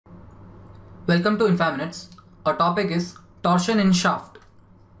Welcome to Infaminutes. Our topic is torsion in shaft.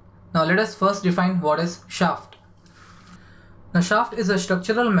 Now let us first define what is shaft. Now shaft is a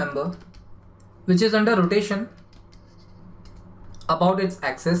structural member which is under rotation about its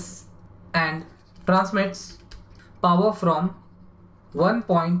axis and transmits power from one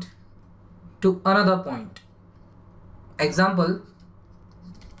point to another point. Example,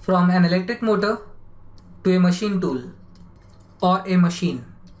 from an electric motor to a machine tool or a machine.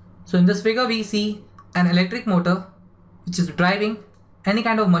 So in this figure we see an electric motor which is driving any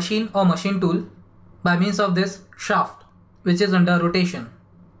kind of machine or machine tool by means of this shaft which is under rotation.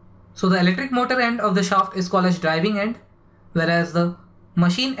 So the electric motor end of the shaft is called as driving end, whereas the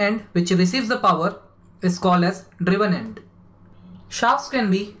machine end which receives the power is called as driven end. Shafts can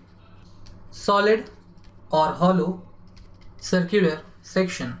be solid or hollow, circular,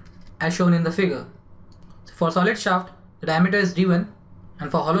 section as shown in the figure. For solid shaft, the diameter is d1, and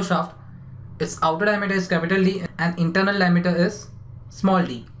for hollow shaft, its outer diameter is capital D and internal diameter is small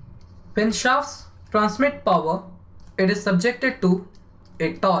d. When shafts transmit power, it is subjected to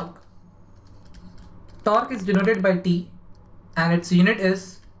a torque. Torque is denoted by T and its unit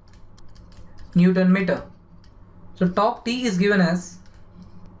is Newton meter. So torque T is given as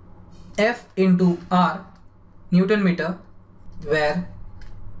F into R Newton meter, where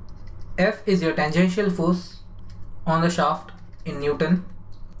F is your tangential force on the shaft in Newton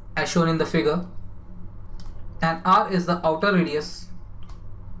as shown in the figure, and R is the outer radius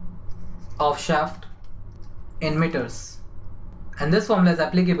of shaft in meters, and this formula is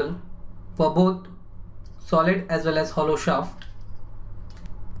applicable for both solid as well as hollow shaft.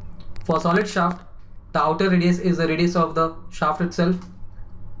 For solid shaft, the outer radius is the radius of the shaft itself,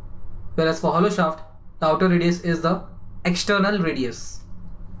 whereas for hollow shaft, the outer radius is the external radius.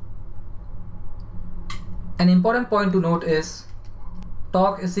 An important point to note is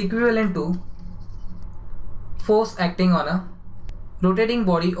torque is equivalent to force acting on a rotating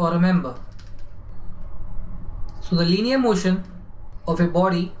body or a member. So the linear motion of a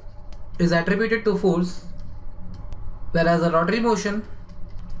body is attributed to force, whereas the rotary motion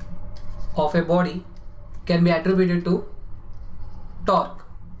of a body can be attributed to torque.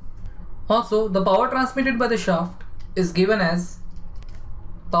 Also, the power transmitted by the shaft is given as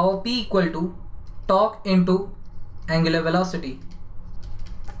power P equal to torque into angular velocity.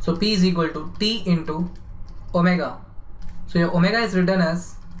 So P is equal to T into omega. So your omega is written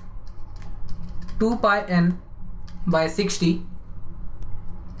as 2 pi n by 60.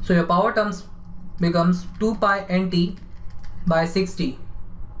 So your power terms becomes 2 pi nt by 60,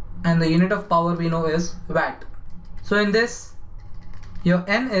 and the unit of power we know is watt. So in this, your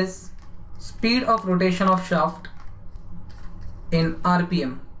n is speed of rotation of shaft in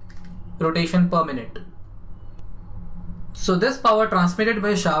RPM, rotation per minute. So this power transmitted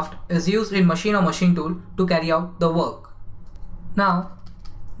by shaft is used in machine or machine tool to carry out the work. Now,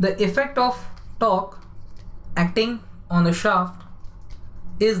 the effect of torque acting on the shaft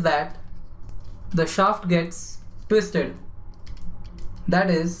is that the shaft gets twisted.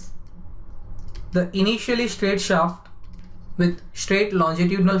 That is, the initially straight shaft with straight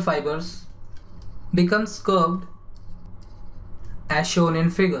longitudinal fibers becomes curved as shown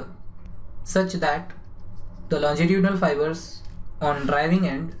in figure, such that the longitudinal fibers on driving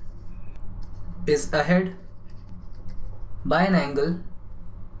end is ahead by an angle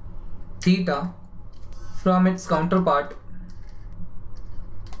theta from its counterpart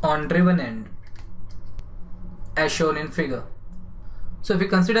on driven end as shown in figure. So if we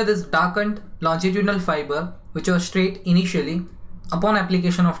consider this darkened longitudinal fiber which was straight initially, upon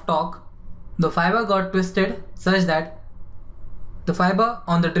application of torque, the fiber got twisted such that the fiber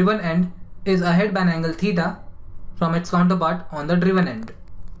on the driven end is ahead by an angle theta from its counterpart on the driven end.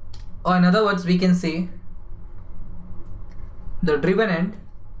 Or in other words, we can say the driven end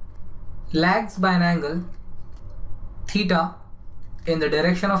lags by an angle theta in the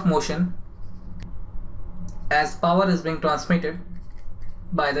direction of motion as power is being transmitted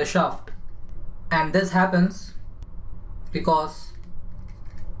by the shaft. And this happens because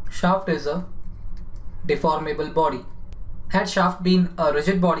shaft is a deformable body. Had shaft been a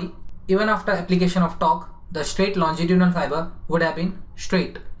rigid body, even after application of torque, the straight longitudinal fiber would have been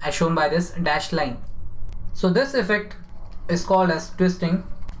straight as shown by this dashed line. So this effect is called as twisting,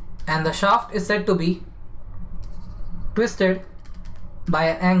 and the shaft is said to be twisted by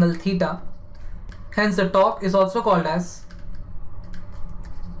an angle theta. Hence the torque is also called as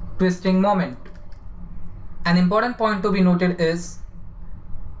twisting moment. An important point to be noted is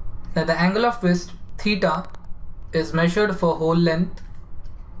that the angle of twist theta is measured for whole length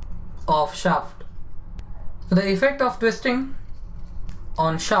of shaft. So the effect of twisting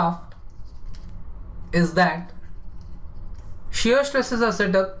on shaft is that shear stresses are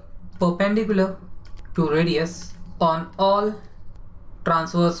set up perpendicular to radius on all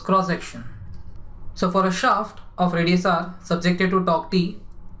transverse cross section. So for a shaft of radius r subjected to torque T,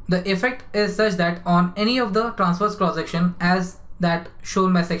 the effect is such that on any of the transverse cross section as that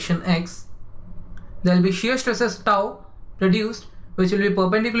shown by section X, there will be shear stresses tau produced, which will be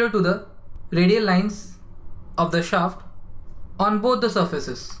perpendicular to the radial lines of the shaft on both the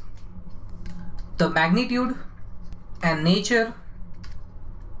surfaces. The magnitude and nature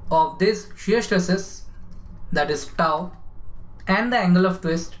of these shear stresses, that is tau, and the angle of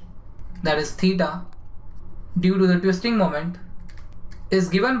twist, that is theta, due to the twisting moment is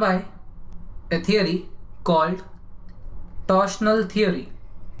given by a theory called torsional theory.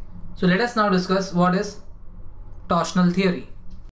 So let us now discuss what is torsional theory.